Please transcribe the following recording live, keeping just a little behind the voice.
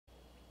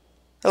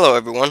Hello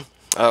everyone,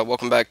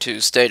 welcome back to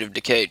State of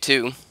Decay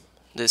 2.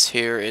 This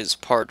here is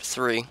part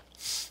 3.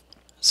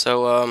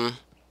 So,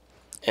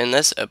 in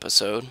this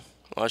episode,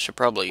 well, I should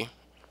probably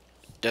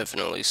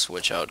definitely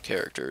switch out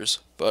characters,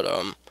 but,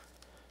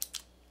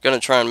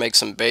 gonna try and make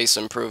some base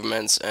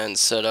improvements and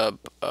set up,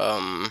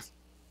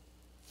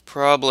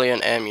 probably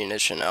an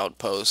ammunition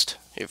outpost,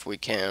 if we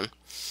can.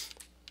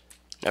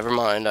 Never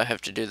mind, I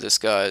have to do this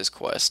guy's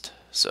quest,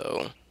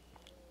 so...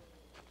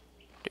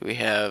 Do we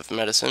have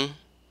medicine?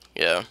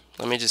 Yeah,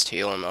 let me just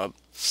heal him up.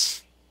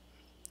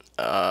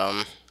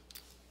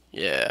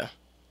 Yeah.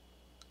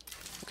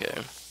 Okay,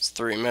 it's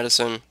 3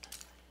 medicine.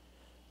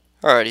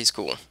 Alright, he's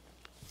cool.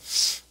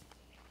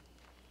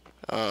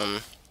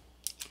 Am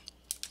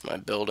I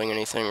building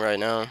anything right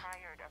now?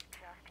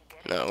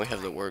 No, we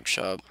have the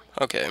workshop.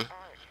 Okay.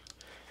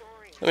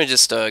 Let me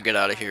just get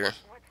out of here.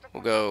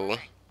 We'll go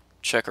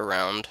check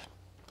around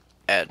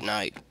at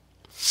night.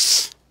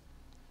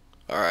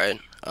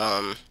 Alright,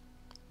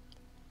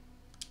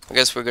 I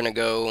guess we're gonna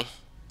go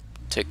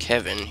to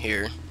Kevin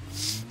here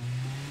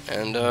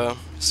and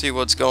see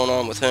what's going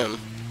on with him,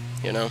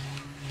 you know?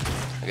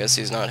 I guess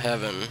he's not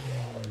having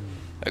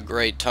a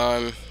great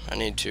time. I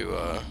need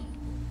to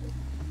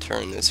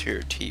turn this here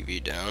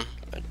TV down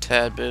a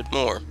tad bit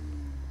more.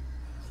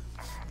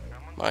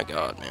 My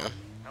god, man.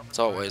 It's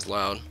always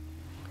loud.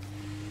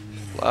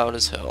 Loud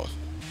as hell.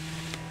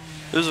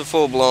 There's a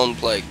full-blown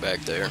plague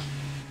back there.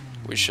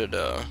 We should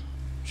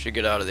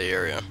get out of the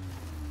area.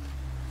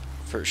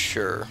 For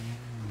sure.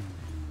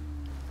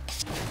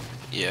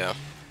 Yeah.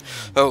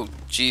 Oh,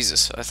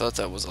 Jesus. I thought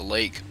that was a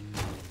lake.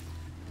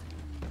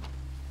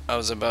 I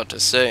was about to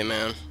say,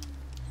 man.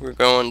 We're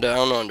going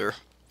down under.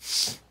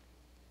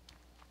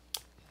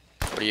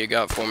 What do you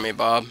got for me,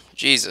 Bob?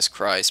 Jesus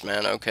Christ,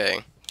 man.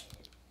 Okay.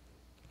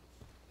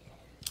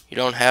 You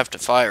don't have to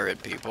fire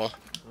at people.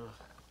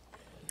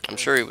 I'm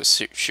sure he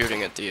was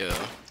shooting at the,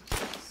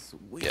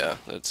 yeah,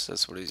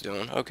 that's what he's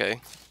doing. Okay.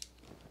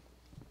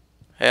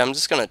 Hey, I'm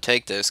just gonna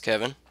take this,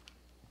 Kevin.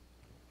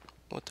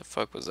 What the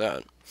fuck was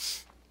that?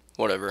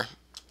 Whatever.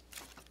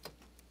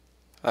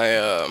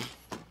 I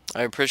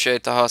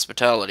appreciate the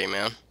hospitality,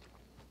 man.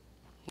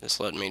 Just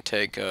let me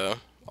take,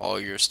 all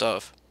your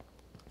stuff.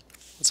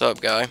 What's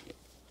up, guy?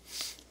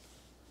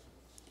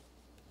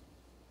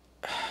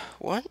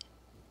 What?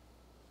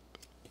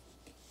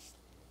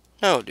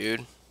 No,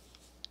 dude.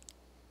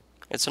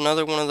 It's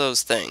another one of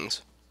those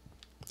things.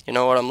 You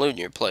know what? I'm looting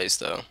your place,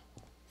 though.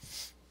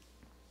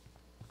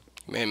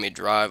 You made me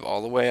drive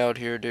all the way out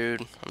here,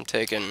 dude. I'm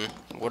taking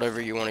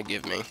whatever you want to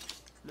give me.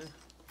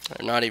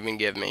 Or not even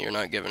give me. You're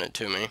not giving it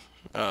to me.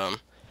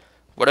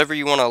 Whatever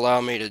you want to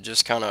allow me to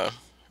just kind of,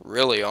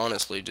 really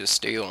honestly, just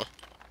steal.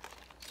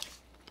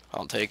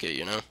 I'll take it,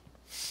 you know?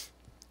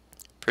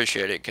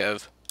 Appreciate it,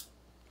 Kev.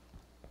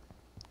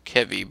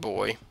 Kevy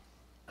boy.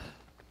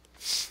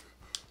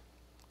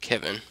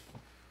 Kevin.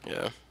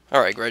 Yeah.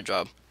 Alright, great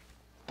job.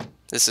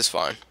 This is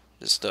fine.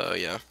 Just,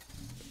 yeah.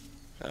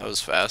 That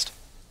was fast.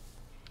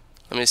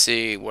 Let me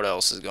see what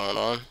else is going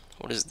on.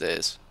 What is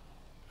this?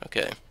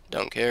 Okay,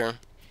 don't care.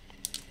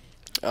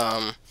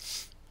 What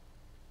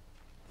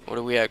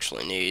do we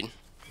actually need?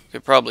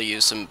 Could probably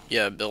use some,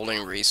 yeah,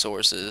 building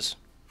resources.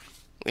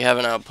 We have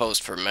an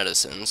outpost for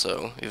medicine,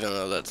 so even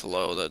though that's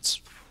low,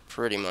 that's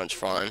pretty much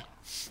fine.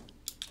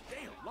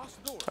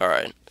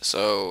 Alright,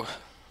 so,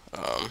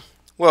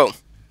 whoa.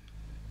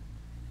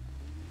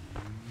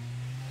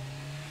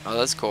 Oh,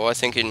 that's cool. I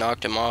think he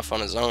knocked him off on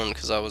his own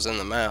because I was in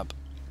the map.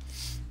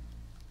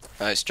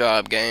 Nice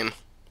job, game.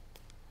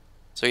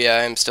 So yeah,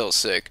 I am still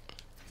sick.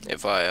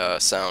 If I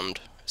sound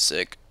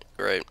sick,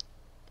 great.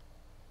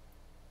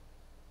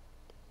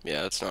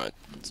 Yeah, it's not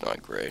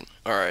great.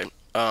 Alright,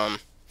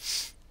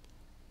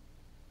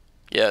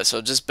 yeah,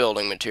 so just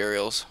building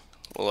materials.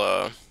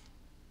 We'll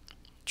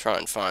try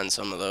and find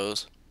some of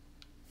those.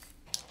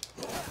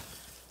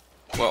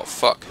 Well,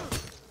 fuck.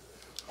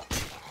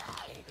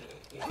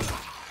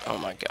 Oh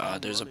my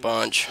god, there's a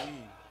bunch.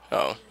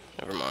 Oh,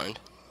 never mind.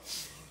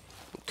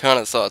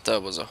 Kinda thought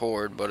that was a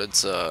horde, but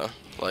it's,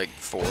 like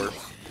 4.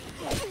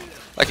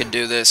 I could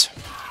do this.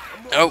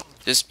 Oh,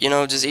 just, you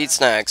know, just eat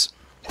snacks.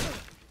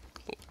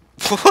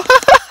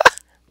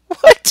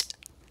 What?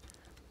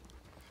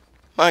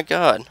 My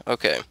god,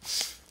 okay.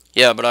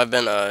 Yeah, but I've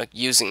been,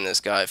 using this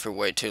guy for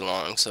way too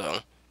long, so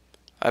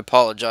I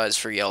apologize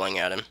for yelling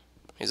at him.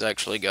 He's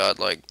actually got,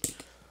 like,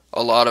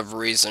 a lot of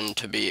reason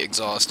to be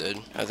exhausted.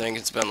 I think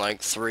it's been,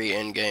 like, 3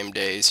 in-game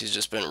days. He's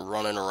just been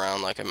running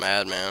around like a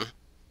madman.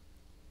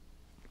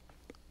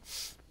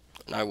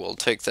 And I will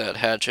take that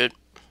hatchet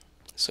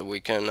so we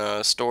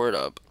can store it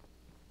up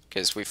in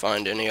case we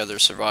find any other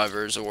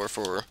survivors or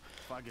for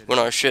when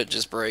our shit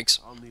just breaks.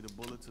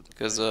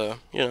 Because, you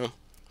know,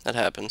 that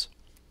happens.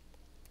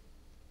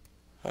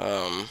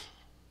 What?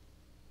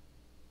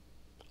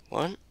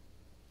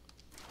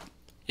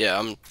 Yeah,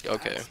 I'm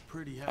okay.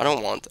 I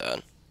don't want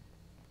that.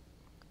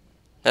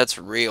 That's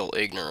real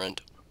ignorant.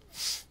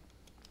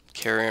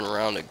 Carrying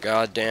around a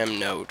goddamn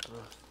note.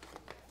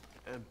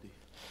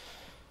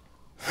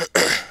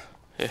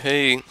 Hey,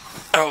 hey.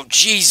 Oh,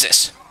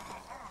 Jesus!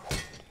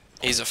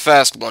 He's a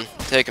fast one.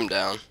 Take him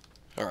down.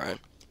 Alright.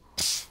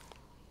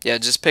 Yeah,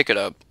 just pick it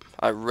up.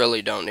 I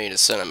really don't need a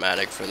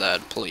cinematic for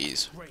that,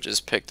 please.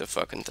 Just pick the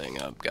fucking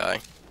thing up, guy.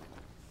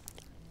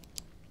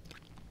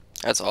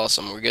 That's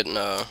awesome. We're getting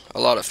a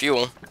lot of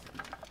fuel.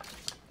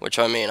 Which,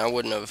 I mean, I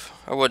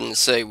wouldn't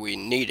say we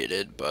needed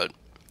it, but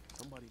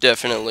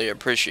definitely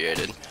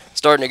appreciated.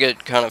 Starting to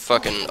get kind of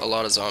fucking a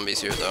lot of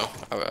zombies here, though.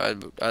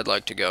 I'd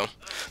like to go.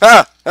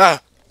 Ah!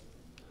 Ah!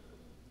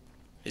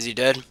 Is he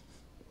dead?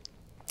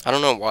 I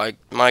don't know why.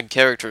 My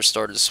character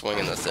started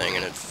swinging the thing,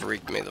 and it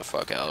freaked me the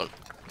fuck out.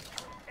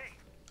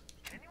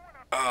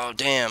 Oh,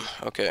 damn.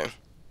 Okay.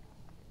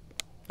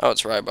 Oh,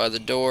 it's right by the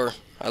door.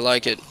 I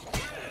like it.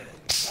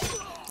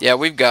 Yeah,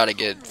 we've got to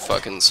get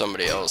fucking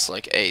somebody else,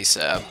 like,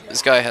 ASAP.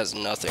 This guy has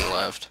nothing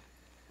left.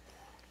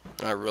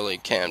 I really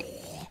can't.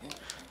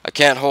 I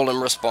can't hold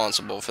him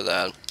responsible for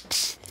that.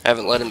 I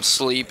haven't let him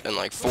sleep in,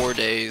 like, 4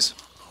 days.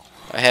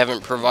 I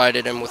haven't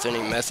provided him with any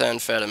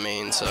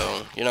methamphetamine,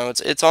 so, you know,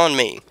 it's on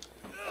me.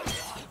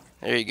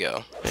 There you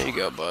go. There you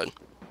go, bud.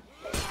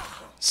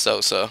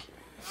 Sosa.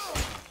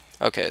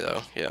 Okay,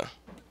 though. Yeah.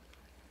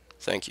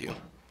 Thank you.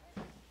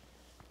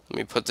 Let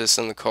me put this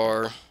in the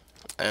car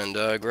and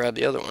grab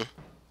the other one.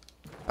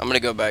 I'm gonna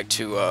go back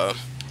to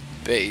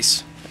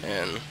base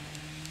and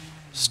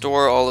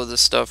store all of the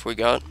stuff we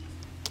got,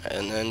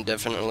 and then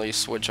definitely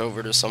switch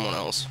over to someone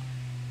else.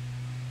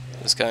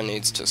 This guy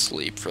needs to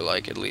sleep for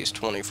like at least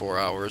 24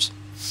 hours.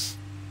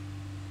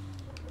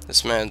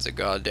 This man's a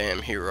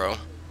goddamn hero.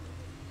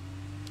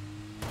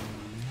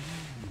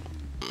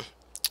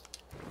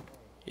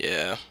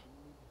 Yeah.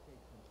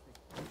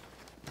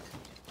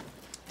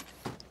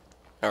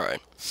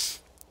 Alright.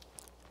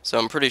 So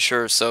I'm pretty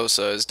sure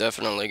Sosa is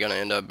definitely going to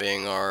end up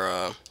being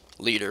our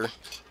leader.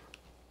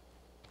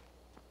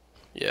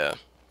 Yeah.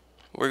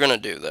 We're going to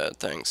do that,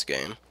 thanks,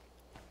 game.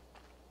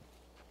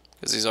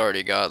 Because he's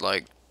already got,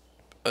 like,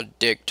 a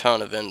dick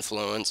ton of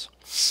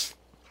influence.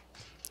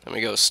 Let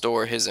me go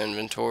store his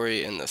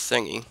inventory in the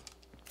thingy.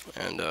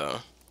 And,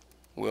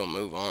 we'll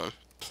move on.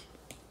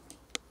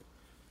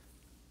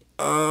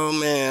 Oh,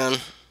 man.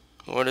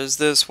 What is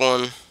this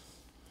one?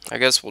 I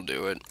guess we'll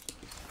do it.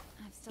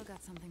 I've still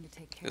got something to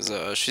take care of.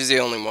 Because she's the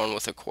only one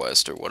with a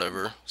quest or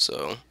whatever,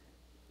 so...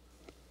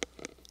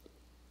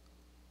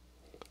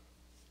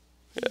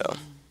 yeah.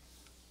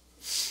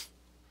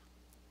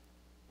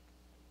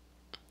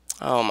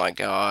 Oh my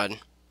god.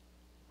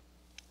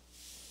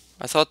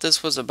 I thought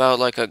this was about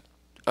like a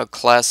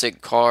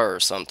classic car or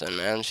something,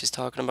 man. She's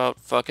talking about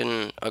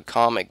fucking a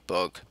comic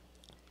book.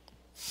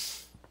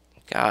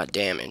 God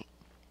damn it.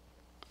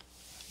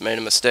 Made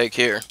a mistake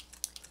here.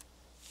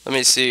 Let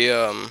me see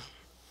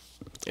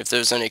if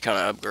there's any kind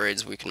of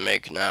upgrades we can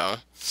make now.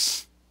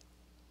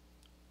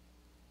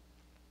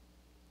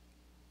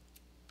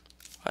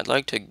 I'd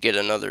like to get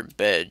another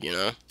bed, you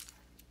know?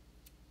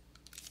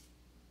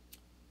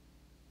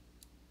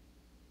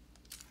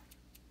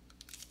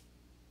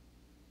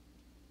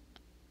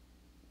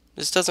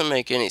 This doesn't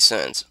make any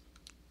sense.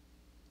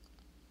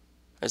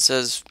 It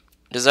says,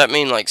 does that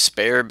mean like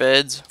spare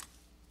beds?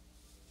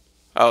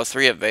 Oh,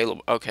 3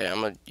 available. Okay,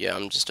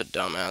 I'm just a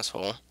dumb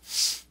asshole.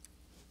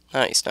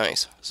 Nice,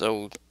 nice.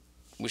 So,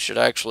 we should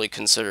actually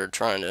consider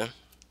trying to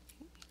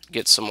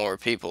get some more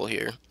people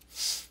here.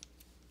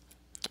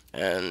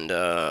 And,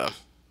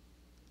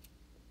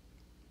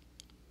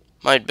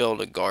 might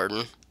build a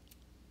garden.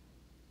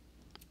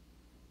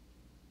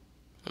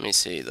 Let me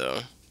see,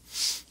 though.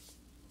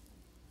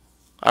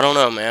 I don't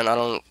know, man.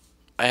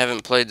 I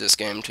haven't played this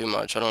game too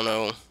much. I don't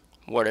know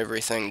what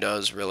everything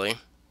does, really.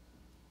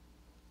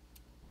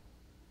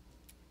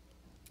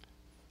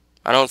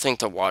 I don't think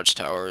the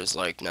watchtower is,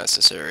 like,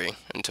 necessary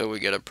until we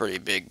get a pretty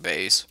big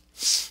base.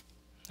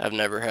 I've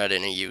never had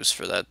any use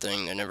for that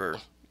thing. They never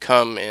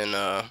come in,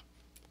 a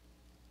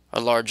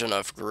large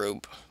enough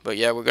group. But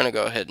yeah, we're gonna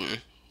go ahead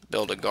and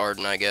build a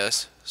garden, I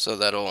guess. So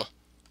that'll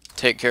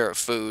take care of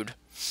food.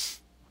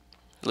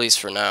 At least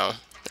for now.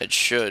 It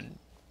should.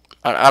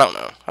 I don't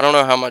know. I don't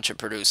know how much it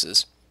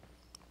produces.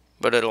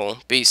 But it'll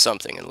be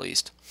something at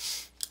least.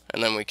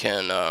 And then we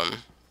can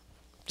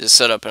just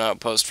set up an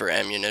outpost for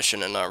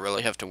ammunition and not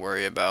really have to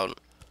worry about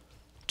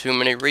too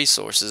many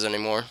resources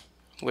anymore.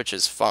 Which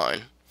is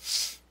fine.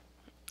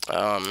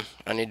 I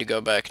need to go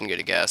back and get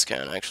a gas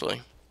can,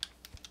 actually.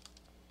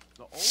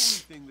 The only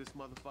thing this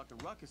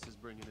motherfucking ruckus is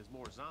bringing is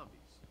more zombies.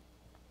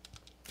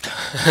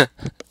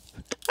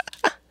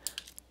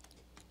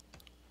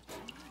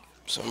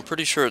 So I'm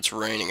pretty sure it's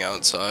raining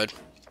outside.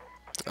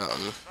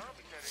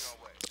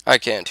 I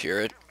can't hear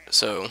it,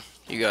 so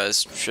you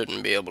guys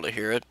shouldn't be able to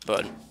hear it,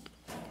 but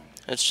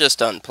it's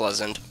just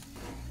unpleasant.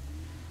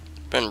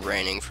 It's been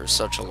raining for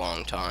such a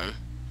long time,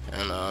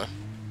 and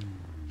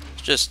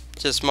it's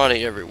just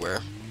muddy everywhere.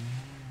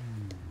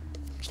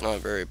 It's not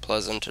very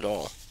pleasant at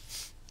all.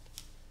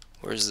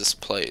 Where's this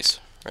place?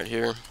 Right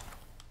here?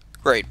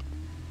 Great.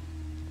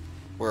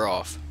 We're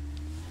off.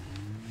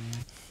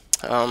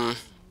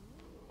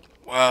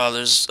 Wow,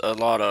 there's a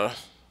lot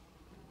of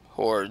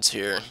hordes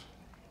here.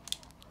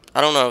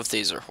 I don't know if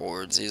these are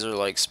hordes. These are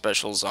like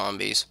special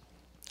zombies.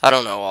 I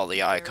don't know all the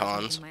There is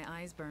icons. making my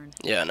eyes burn.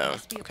 Yeah, no.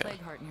 Must be a Okay.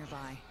 plague heart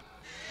nearby.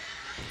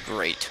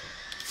 Great.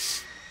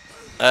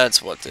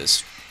 That's what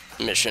this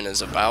mission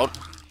is about.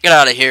 Get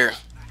out of here,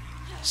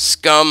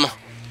 scum.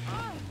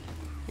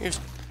 You're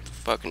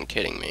fucking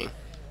kidding me.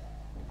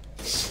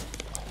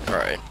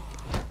 Alright.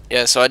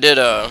 Yeah, so I did,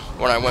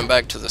 when I went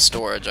back to the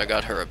storage, I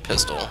got her a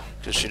pistol,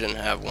 because she didn't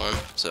have one,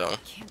 so.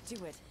 Can't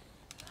do it.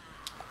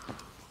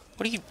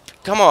 What are you,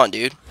 come on,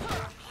 dude.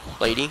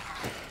 Lady.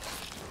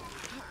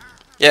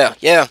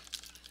 Yeah,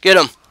 get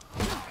him.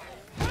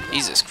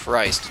 Jesus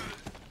Christ.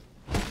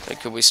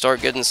 Like, could we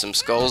start getting some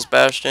skulls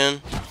bashed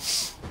in?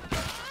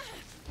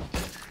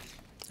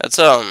 That's,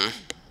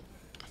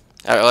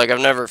 like, I've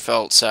never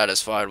felt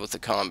satisfied with the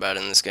combat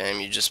in this game.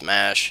 You just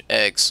mash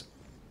X,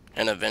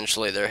 and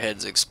eventually their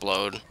heads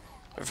explode.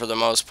 But for the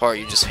most part,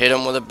 you just hit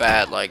them with a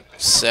bat like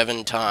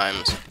 7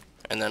 times,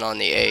 and then on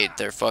the 8th,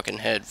 their fucking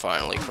head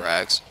finally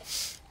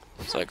cracks.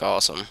 It's like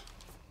awesome.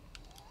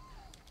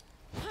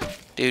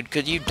 Dude,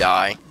 could you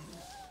die?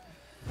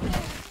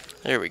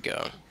 There we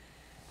go.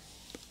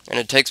 And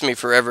it takes me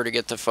forever to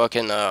get the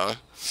fucking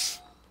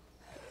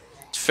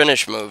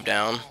finish move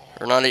down,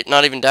 or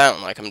not even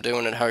down. Like I'm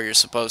doing it how you're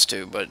supposed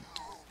to, but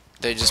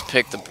they just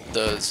pick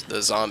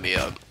the zombie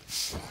up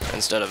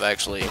instead of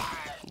actually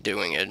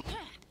doing it.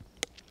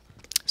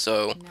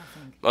 So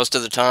most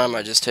of the time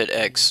I just hit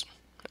X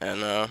and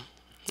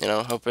you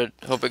know, hope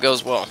it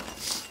goes well.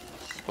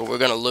 But we're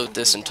gonna loot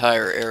this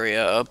entire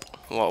area up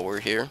while we're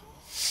here.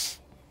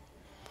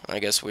 I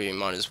guess we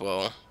might as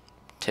well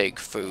take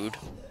food.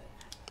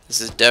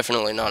 This is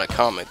definitely not a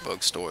comic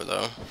book store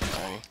though.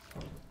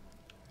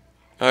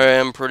 I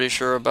am pretty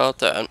sure about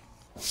that.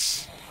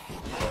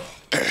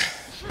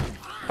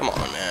 Come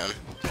on, man.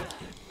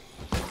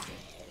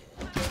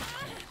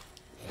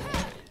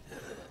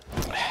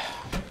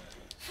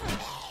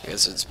 I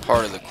guess it's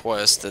part of the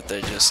quest that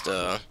they just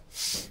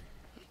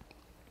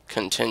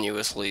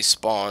continuously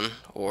spawn,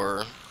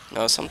 or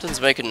no,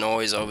 something's making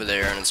noise over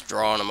there and it's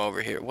drawing them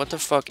over here. What the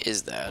fuck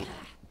is that?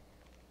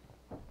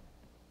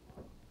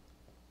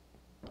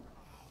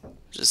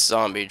 Just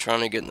zombie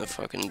trying to get in the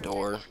fucking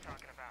door.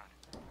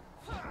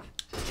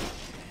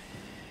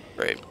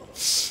 Great.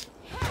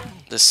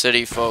 The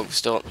city folk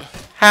still...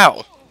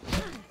 How?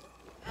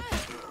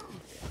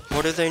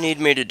 What do they need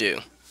me to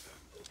do?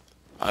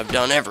 I've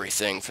done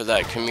everything for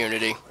that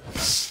community.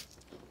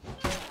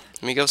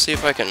 Let me go see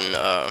if I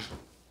can,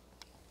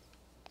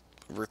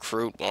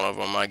 recruit one of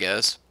them, I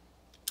guess.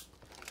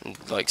 And,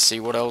 like, see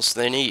what else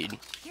they need.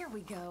 Here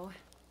we go.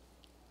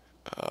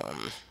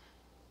 An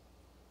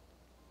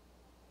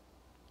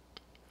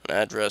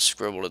address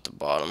scribbled at the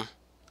bottom.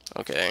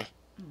 Okay.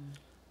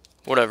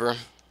 Whatever.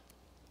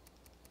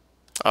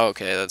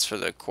 Okay, that's for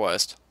the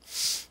quest.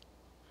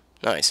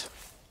 Nice.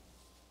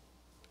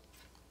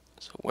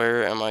 So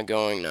where am I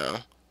going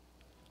now?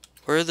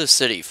 Where are the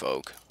city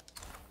folk?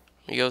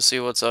 Let me go see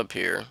what's up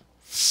here.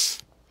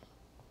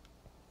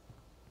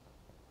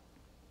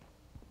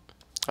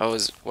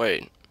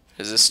 Wait,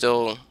 is this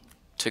still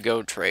to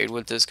go trade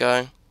with this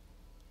guy?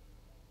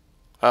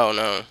 Oh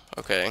no,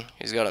 okay,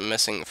 he's got a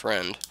missing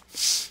friend.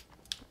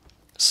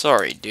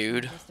 Sorry,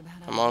 dude,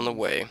 I'm on the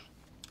way.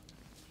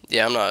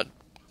 Yeah, no,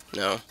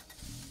 I'm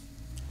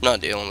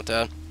not dealing with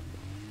that.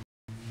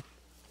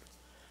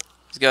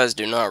 These guys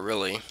do not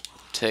really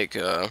take,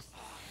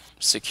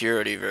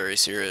 security very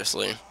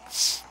seriously.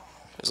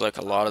 There's like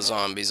a lot of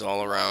zombies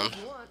all around.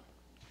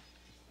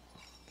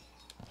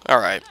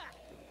 Alright,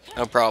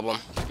 no problem.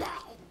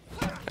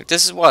 Like,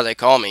 this is why they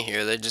call me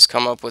here. They just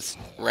come up with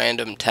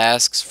random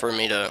tasks for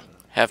me to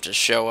have to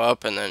show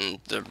up, and then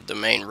the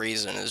main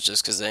reason is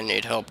just because they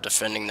need help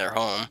defending their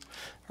home.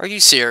 Are you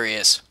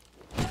serious?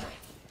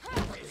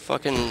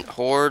 Fucking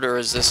horde, or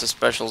is this a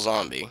special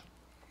zombie?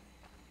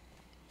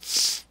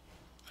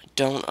 I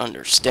don't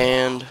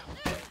understand.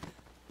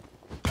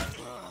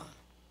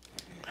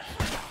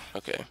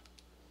 Okay.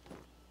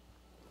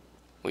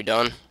 We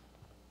done?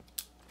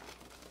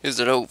 Is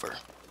it over?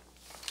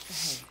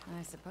 Hey,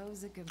 I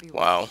suppose it could be.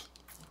 Wow.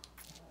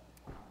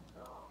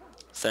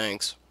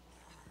 Thanks.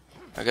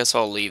 I guess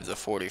I'll leave the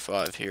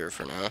 45 here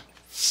for now.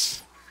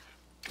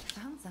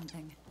 Found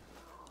something.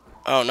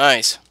 Oh,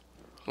 nice.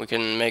 We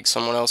can make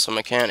someone else a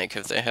mechanic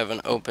if they have an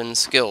open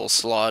skill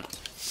slot.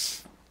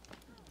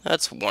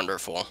 That's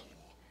wonderful.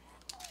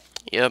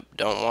 Yep,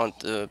 don't want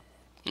the...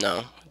 No,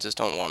 I just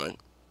don't want it.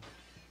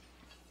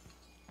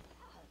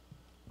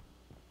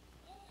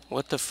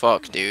 What the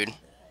fuck, dude?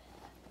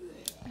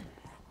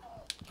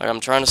 Like, I'm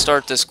trying to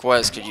start this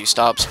quest. Could you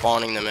stop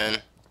spawning them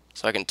in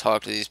so I can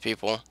talk to these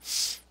people?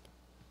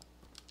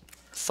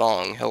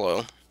 Thong,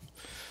 hello.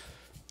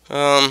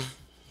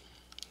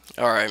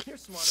 Alright. You're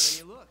smarter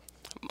than you look.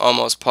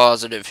 Almost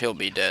positive he'll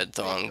be dead,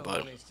 Thong,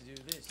 but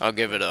I'll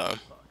give it a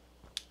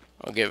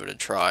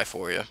try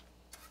for you.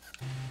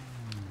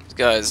 This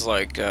guy's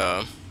like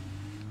a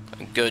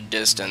good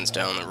distance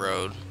down the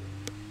road.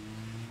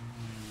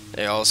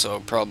 They also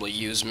probably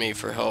use me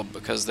for help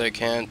because they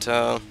can't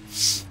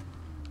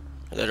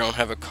they don't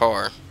have a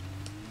car.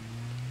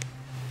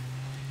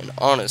 And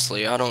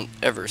honestly, I don't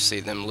ever see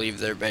them leave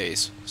their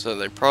base, so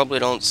they probably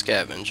don't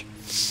scavenge.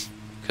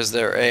 Because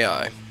they're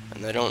AI,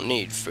 and they don't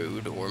need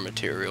food or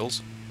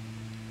materials.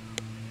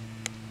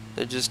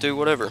 They just do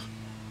whatever.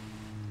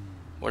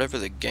 Whatever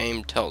the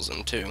game tells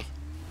them to.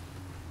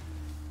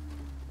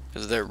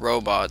 Because they're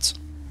robots.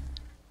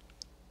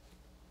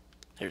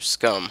 They're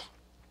scum.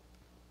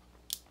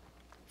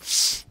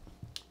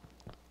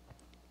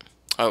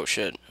 Oh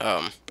shit,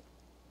 yeah,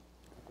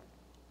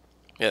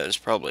 there's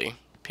probably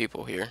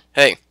people here.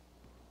 Hey!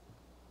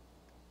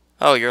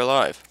 Oh, you're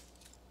alive.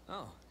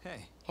 Oh,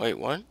 hey. Wait,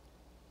 what?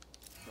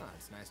 Well,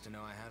 it's nice to know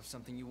I have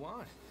something you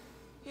want.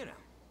 You know,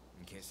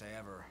 in case I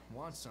ever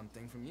want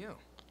something from you.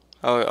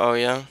 Oh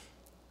yeah?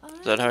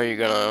 Is that how you're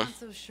I'm gonna... not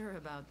so sure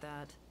about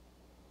that.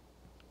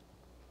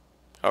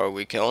 Are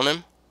we killing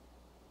him?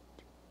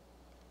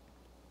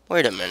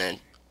 Wait a minute.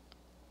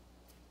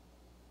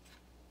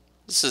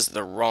 This is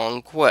the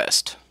wrong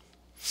quest.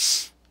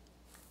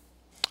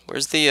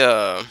 Where's the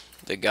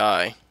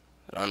guy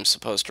that I'm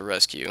supposed to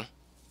rescue?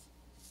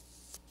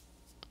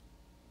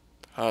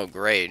 Oh,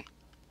 great.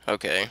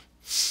 Okay.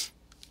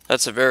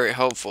 That's a very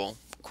helpful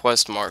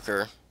quest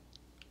marker.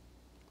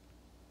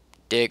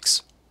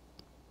 Dicks.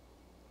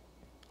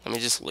 Let me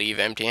just leave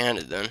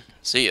empty-handed then.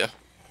 See ya.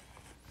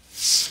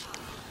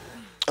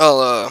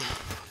 I'll,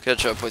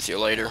 catch up with you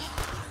later.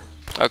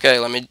 Okay,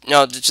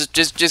 no,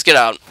 just get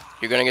out.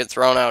 You're gonna get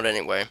thrown out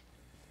anyway.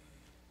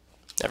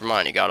 Never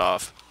mind, he got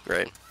off.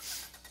 Great.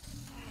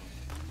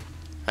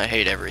 I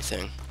hate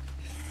everything.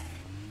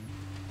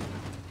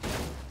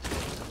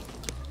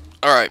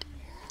 Alright.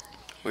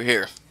 We're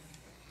here.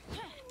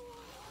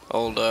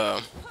 Old,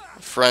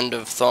 friend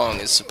of Thong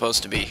is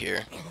supposed to be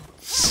here.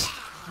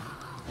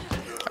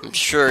 I'm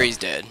sure he's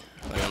dead.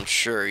 Like, I'm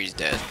sure he's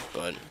dead,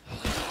 but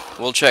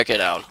we'll check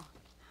it out.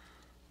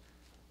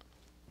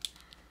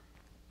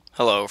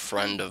 Hello,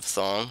 friend of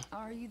Thong.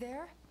 Are you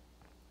there?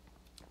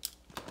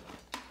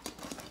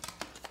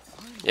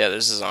 Yeah,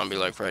 there's a zombie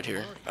like right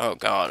here. Oh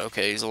god,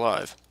 okay, he's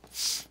alive.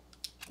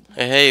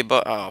 Hey,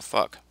 but oh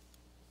fuck.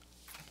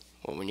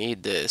 Well, we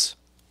need this.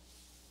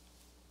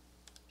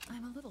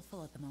 I'm a little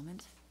full at the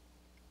moment.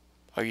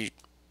 Are you...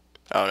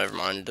 Oh, never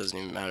mind, it doesn't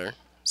even matter.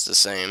 It's the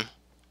same.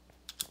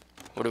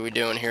 What are we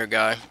doing here,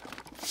 guy?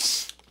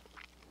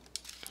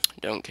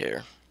 Don't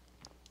care.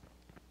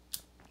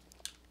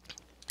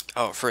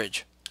 Oh,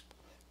 fridge.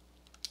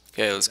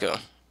 Okay, let's go.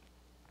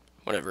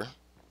 Whatever.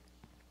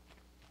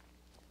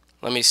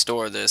 Let me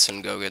store this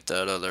and go get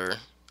that other,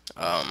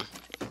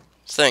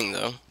 thing,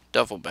 though.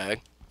 Duffel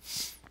bag.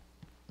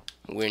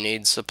 We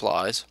need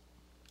supplies.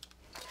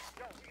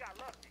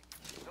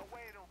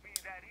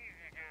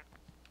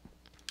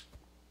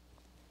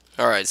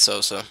 Alright,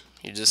 Sosa.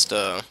 You just,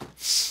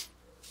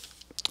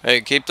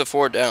 Hey, keep the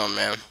fort down,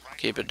 man.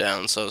 Keep it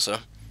down, Sosa.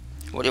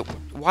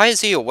 Why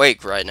is he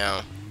awake right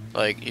now?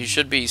 Like, he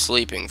should be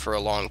sleeping for a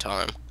long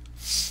time.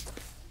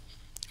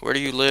 Where do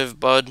you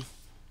live, bud?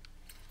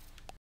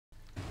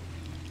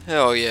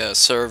 Hell yeah,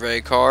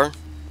 survey car.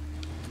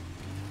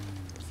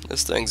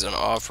 This thing's an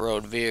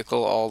off-road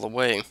vehicle all the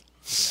way.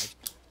 Let's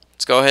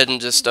go ahead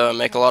and just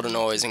make a lot of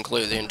noise and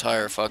clear the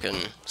entire fucking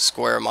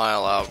square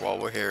mile out while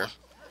we're here.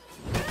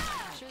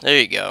 There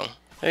you go.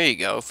 There you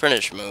go.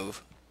 Finish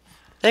move.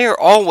 They are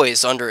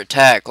always under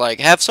attack. Like,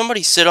 have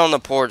somebody sit on the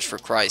porch for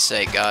Christ's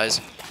sake, guys.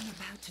 I'm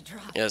about to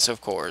drop. Yes, of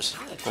course.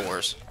 Of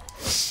course.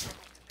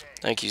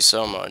 Thank you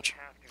so much.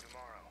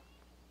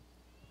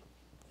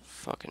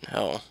 Fucking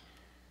hell.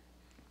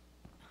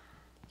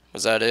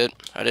 Was that it?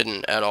 I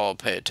didn't at all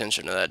pay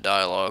attention to that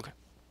dialogue.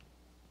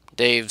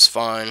 Dave's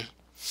fine.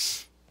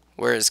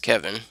 Where is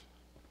Kevin?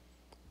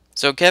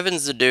 So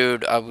Kevin's the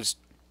dude I was...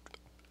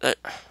 I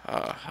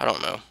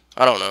don't know.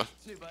 I don't know.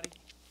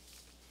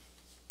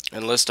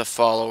 Enlist a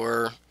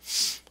follower.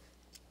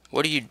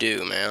 What do you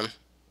do, man?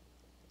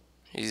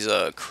 He's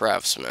a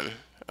craftsman.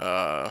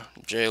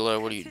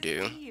 Jayla, what do you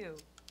do?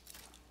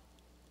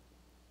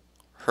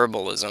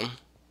 Herbalism.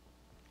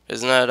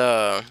 Isn't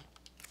that,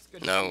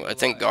 no, I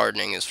think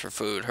gardening is for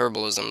food.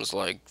 Herbalism is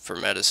like for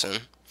medicine.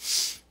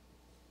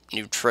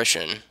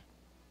 Nutrition.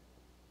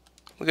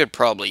 We could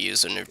probably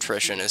use a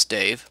nutritionist,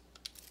 Dave.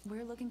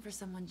 We're looking for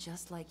someone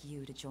just like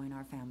you to join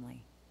our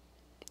family.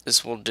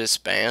 This will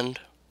disband?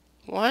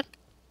 What?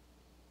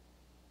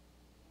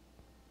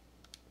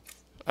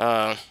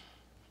 I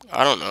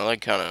don't know, that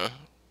kind of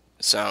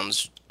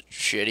sounds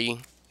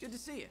shitty. Good to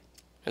see you.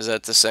 Is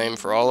that the same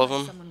for all of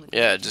them?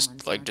 Yeah, it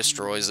just, like,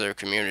 destroys their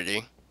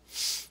community.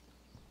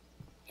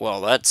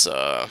 Well, that's,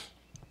 a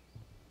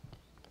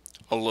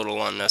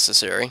little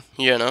unnecessary,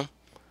 you know?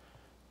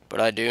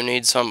 But I do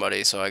need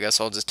somebody, so I guess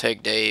I'll just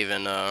take Dave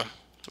and,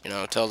 you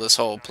know, tell this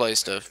whole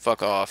place to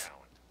fuck off.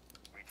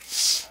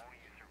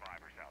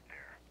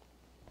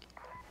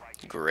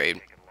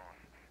 Great.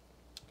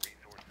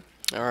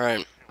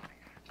 Alright.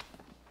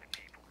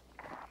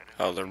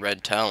 Oh, the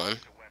Red Talon.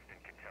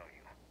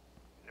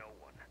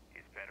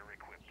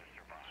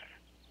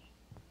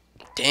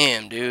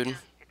 Damn, dude.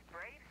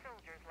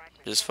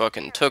 Just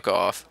fucking took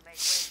off.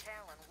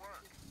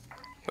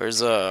 Where's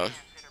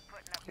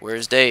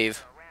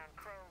Dave?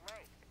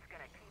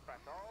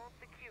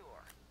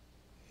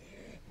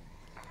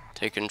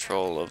 Take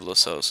control of La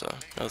Sosa.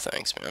 No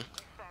thanks, man.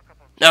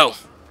 No!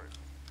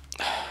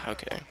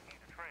 Okay.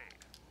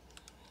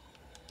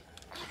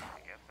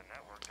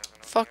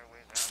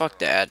 Fuck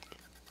that.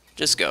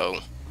 Just go.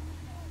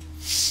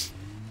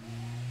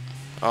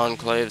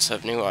 Enclaves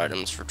have new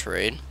items for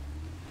trade.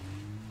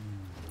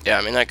 Yeah,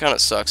 I mean, that kind of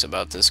sucks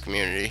about this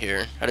community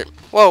here.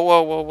 Whoa,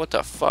 whoa, whoa, what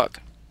the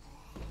fuck?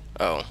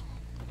 Oh.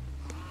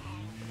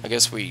 I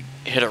guess we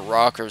hit a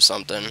rock or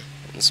something,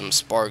 and some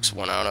sparks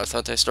went out. I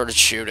thought they started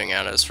shooting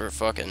at us for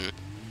fucking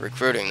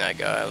recruiting that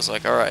guy. I was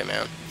like, alright,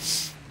 man.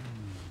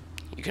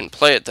 You can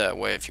play it that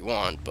way if you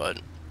want, but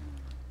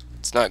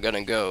it's not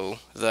gonna go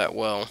that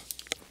well.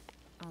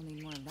 I'll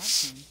need more of that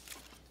soon.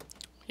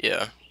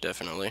 Yeah,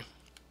 definitely.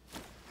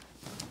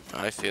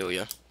 I feel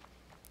ya.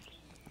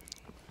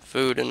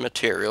 Food and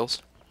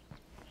materials.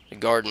 The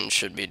garden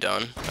should be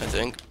done, I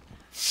think.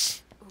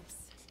 Oops.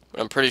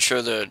 But I'm pretty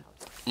sure the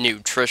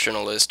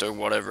nutritionalist or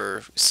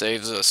whatever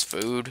saves us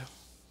food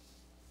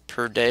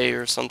per day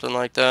or something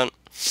like that.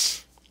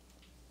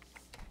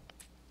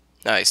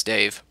 Nice,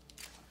 Dave.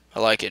 I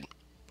like it.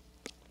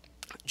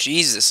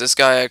 Jesus, this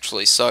guy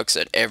actually sucks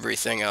at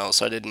everything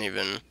else. I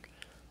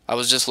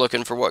was just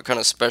looking for what kind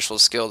of special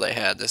skill they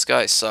had. This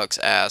guy sucks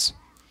ass.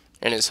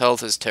 And his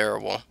health is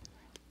terrible.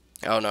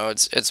 Oh no,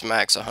 it's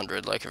max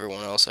 100 like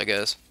everyone else, I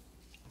guess.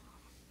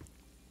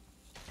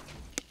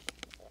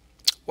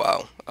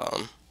 Wow.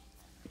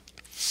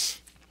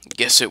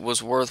 Guess it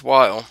was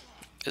worthwhile.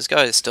 This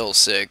guy is still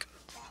sick.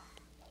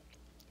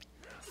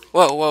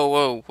 Whoa, whoa,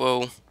 whoa,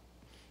 whoa.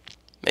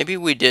 Maybe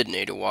we did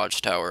need a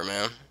watchtower,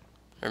 man.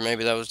 Or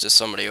maybe that was just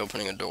somebody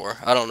opening a door.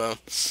 I don't know.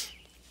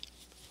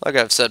 Like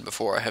I've said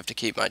before, I have to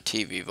keep my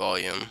TV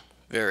volume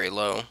very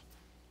low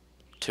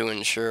to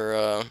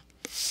ensure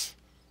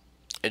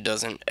it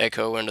doesn't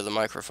echo into the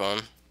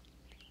microphone.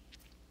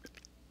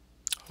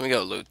 Let me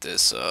go loot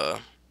this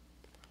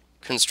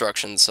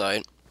construction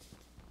site.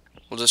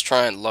 We'll just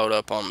try and load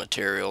up on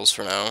materials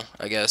for now,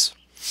 I guess.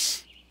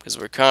 Because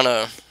we're kind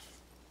of...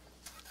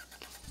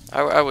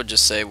 I would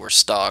just say we're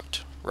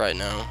stocked right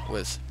now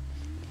with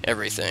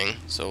everything.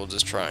 So we'll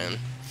just try and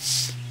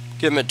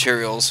get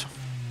materials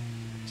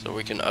so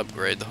we can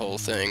upgrade the whole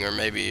thing, or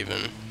maybe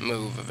even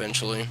move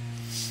eventually.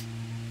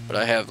 But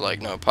I have,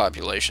 like, no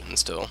population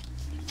still.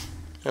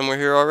 And we're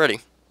here already.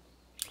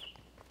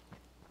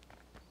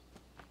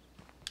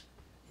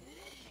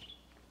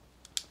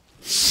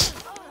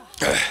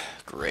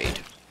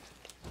 Great.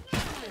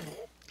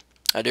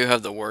 I do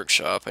have the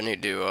workshop. I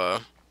need to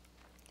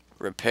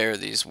repair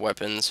these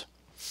weapons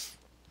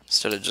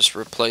instead of just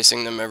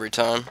replacing them every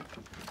time.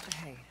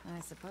 Hey,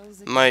 I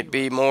suppose it Might could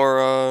be worse.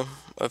 more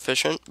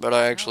efficient, but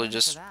I actually in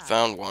just for that.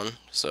 found one.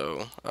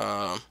 So,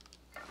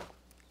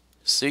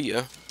 see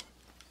ya.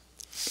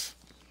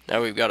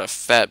 Now we've got a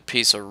fat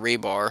piece of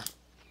rebar.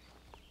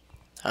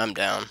 I'm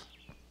down.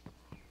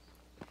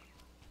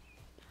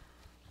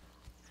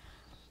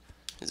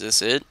 Is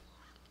this it?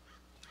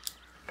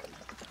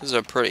 This is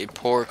a pretty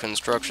poor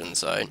construction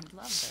site. I'd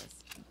love this.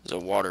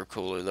 There's a water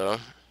cooler, though.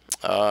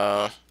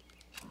 Sorry.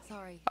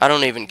 I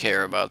don't even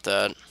care about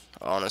that,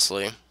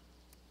 honestly.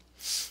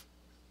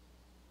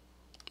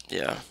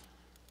 Yeah.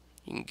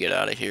 You can get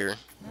out of here,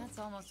 That's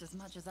almost as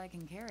much as I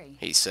can carry.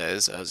 he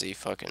says, as he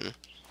fucking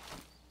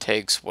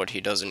takes what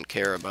he doesn't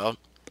care about.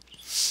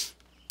 Is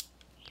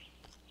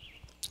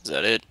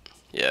that it?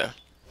 Yeah.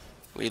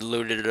 We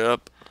looted it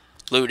up.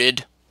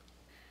 Looted.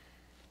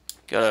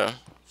 Gotta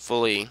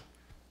fully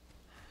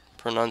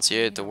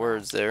pronunciate the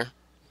words there.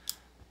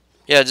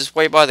 Yeah, just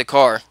wait by the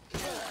car.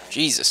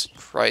 Jesus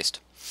Christ.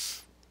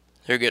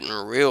 They're getting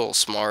real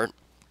smart.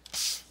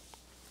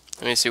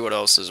 Let me see what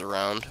else is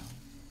around.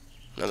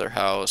 Another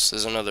house.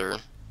 There's another...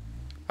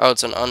 Oh,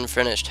 it's an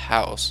unfinished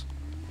house.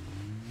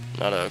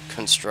 Not a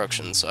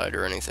construction site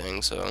or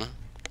anything, so...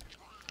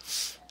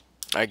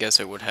 I guess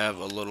it would have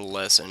a little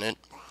less in it.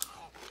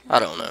 I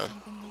don't know.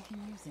 Something we can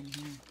use in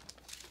here.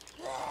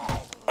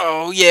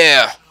 Oh,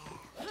 yeah!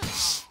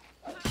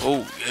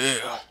 Oh,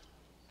 yeah.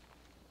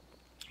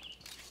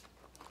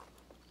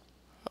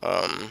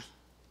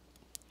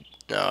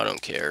 No, I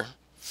don't care.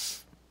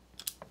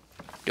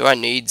 Do I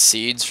need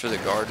seeds for the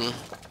garden?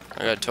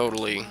 I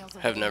totally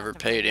have never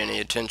paid any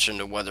attention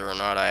to whether or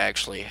not I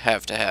actually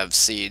have to have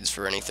seeds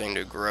for anything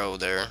to grow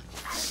there.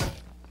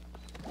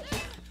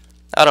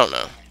 I don't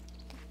know.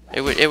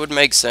 It would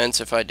make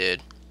sense if I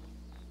did.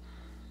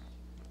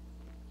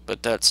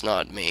 But that's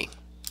not me.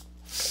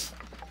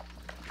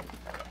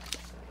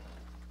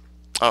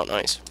 Oh,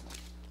 nice.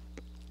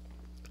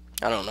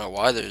 I don't know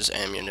why there's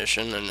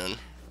ammunition in an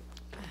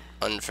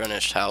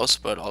unfinished house,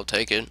 but I'll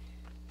take it.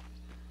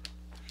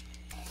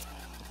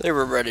 They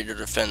were ready to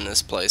defend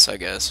this place, I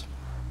guess.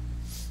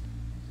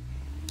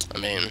 I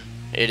mean,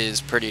 it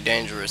is pretty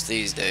dangerous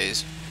these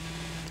days,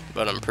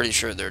 but I'm pretty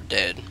sure they're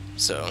dead,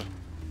 so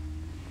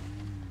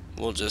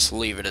we'll just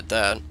leave it at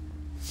that.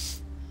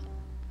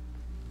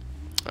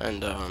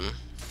 And,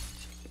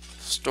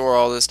 store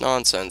all this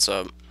nonsense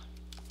up.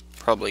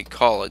 Probably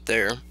call it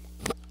there.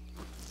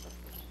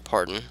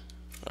 Pardon.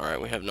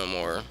 Alright, we have no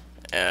more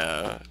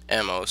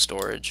ammo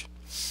storage.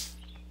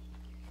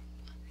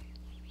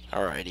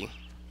 Alrighty.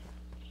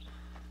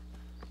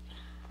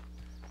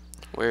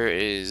 Where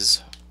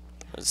is...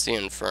 That's the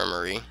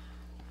infirmary.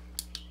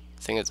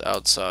 I think it's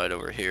outside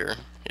over here.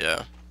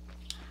 Yeah.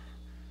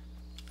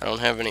 I don't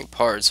have any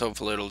parts.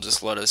 Hopefully it'll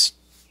just let us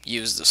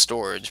use the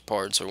storage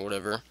parts or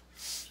whatever.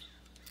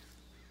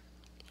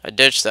 I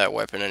ditched that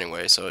weapon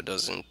anyway, so it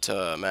doesn't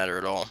matter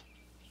at all.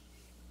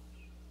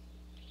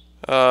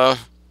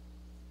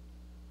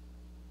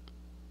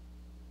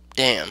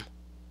 Damn.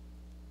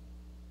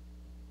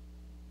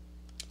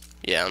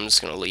 Yeah, I'm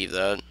just gonna leave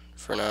that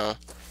for now.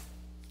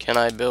 Can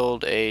I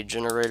build a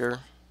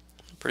generator?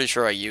 I'm pretty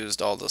sure I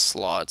used all the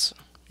slots.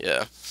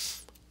 Yeah.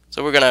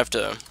 So we're gonna have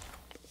to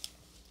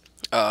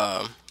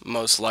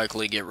most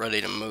likely get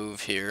ready to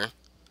move here.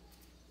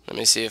 Let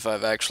me see if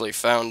I've actually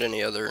found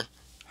any other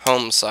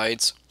home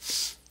sites.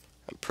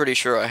 I'm pretty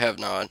sure I have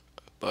not,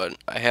 but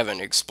I haven't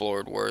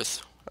explored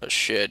worth a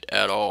shit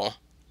at all.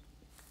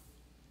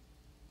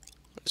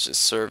 Let's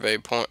just survey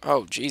point.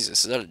 Oh,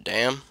 Jesus, is that a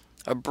dam?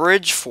 A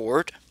bridge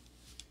fort?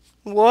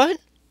 What?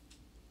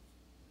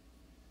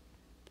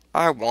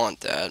 I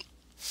want that.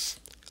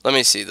 Let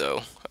me see,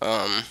 though.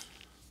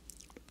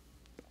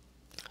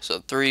 So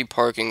 3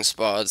 parking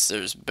spots.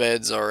 There's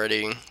beds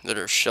already that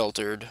are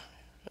sheltered,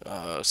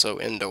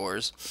 so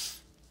indoors.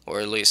 Or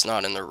at least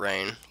not in the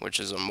rain, which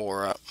is a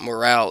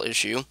morale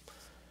issue.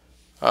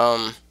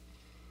 I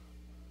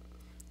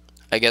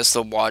guess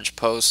the watch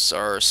posts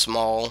are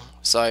small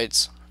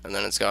sites, and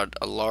then it's got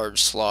a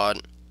large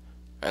slot,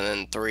 and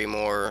then 3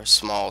 more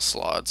small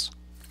slots.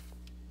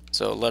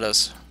 So let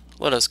us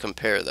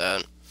compare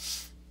that.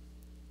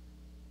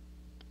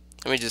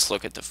 Let me just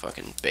look at the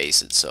fucking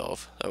base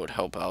itself. That would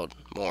help out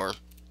more.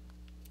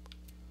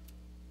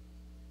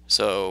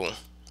 So,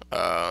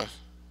 I'm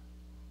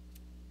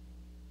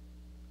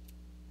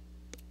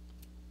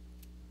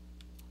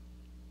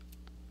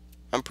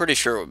pretty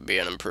sure it would be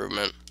an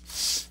improvement.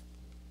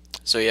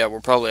 So yeah,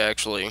 we'll probably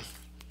actually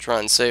try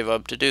and save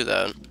up to do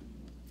that.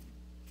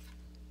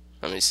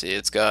 Let me see,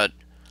 it's got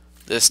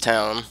this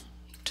town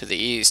to the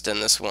east and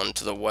this one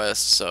to the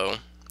west, so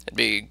it'd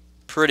be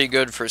pretty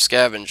good for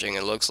scavenging,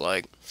 it looks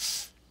like.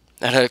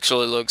 That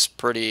actually looks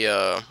pretty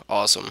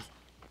awesome.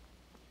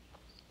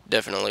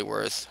 Definitely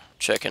worth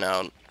checking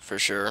out for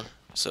sure.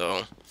 So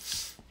we'll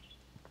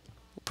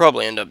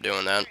probably end up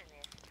doing that.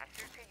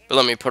 But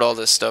let me put all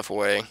this stuff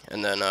away,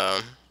 and then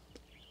I'm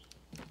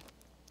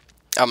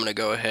gonna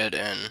go ahead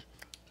and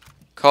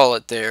call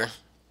it there.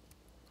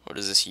 What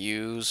does this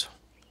use?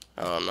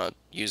 Oh, I'm not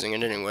using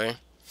it anyway.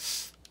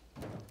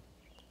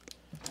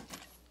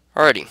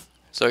 Alrighty.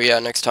 So yeah,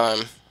 next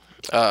time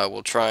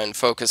we'll try and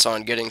focus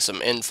on getting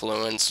some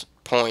influence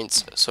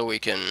points so we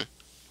can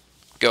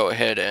go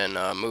ahead and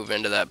move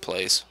into that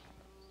place,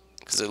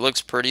 because it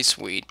looks pretty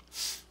sweet.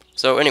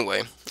 So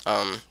anyway,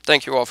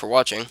 thank you all for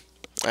watching,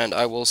 and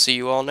I will see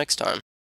you all next time.